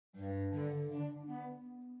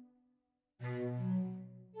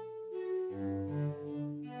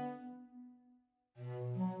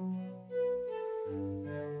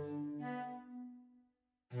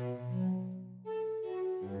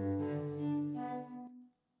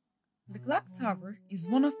Clock Tower is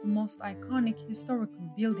one of the most iconic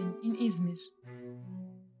historical buildings in Izmir.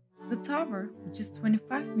 The tower, which is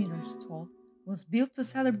 25 meters tall, was built to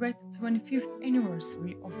celebrate the 25th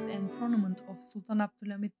anniversary of the enthronement of Sultan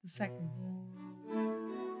Abdülhamid II.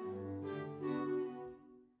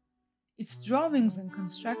 Its drawings and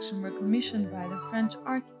construction were commissioned by the French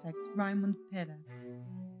architect Raymond Perret.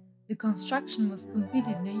 The construction was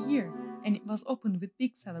completed in a year and it was opened with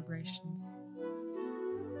big celebrations.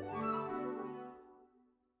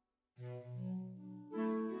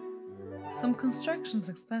 Some construction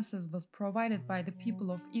expenses was provided by the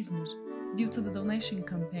people of Izmir due to the donation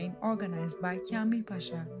campaign organized by Kamil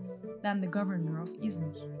Pasha, then the governor of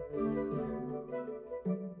Izmir.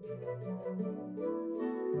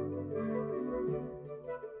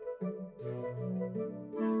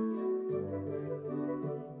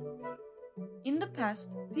 In the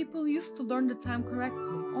past, people used to learn the time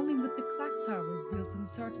correctly only with the clock towers built in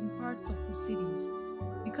certain parts of the cities,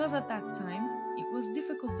 because at that time, it was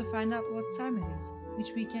difficult to find out what time it is,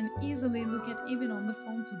 which we can easily look at even on the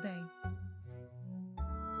phone today.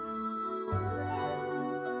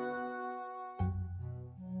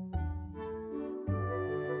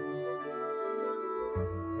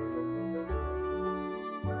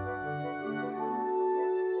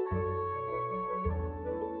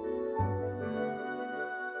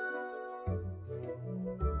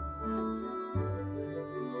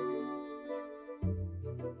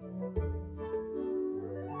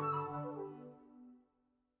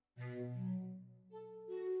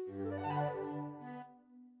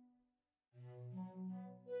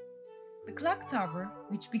 The clock tower,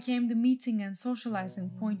 which became the meeting and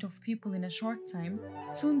socializing point of people in a short time,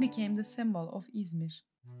 soon became the symbol of Izmir.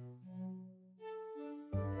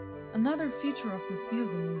 Another feature of this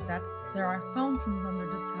building is that there are fountains under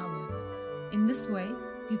the tower. In this way,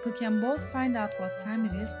 people can both find out what time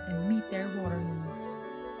it is and meet their water needs.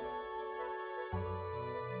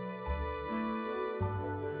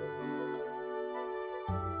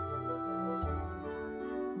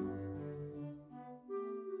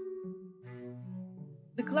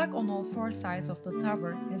 The clock on all four sides of the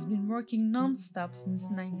tower has been working non-stop since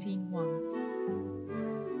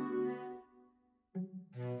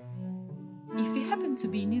 1901. If you happen to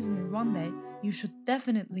be in Izmir one day, you should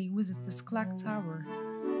definitely visit this clock tower.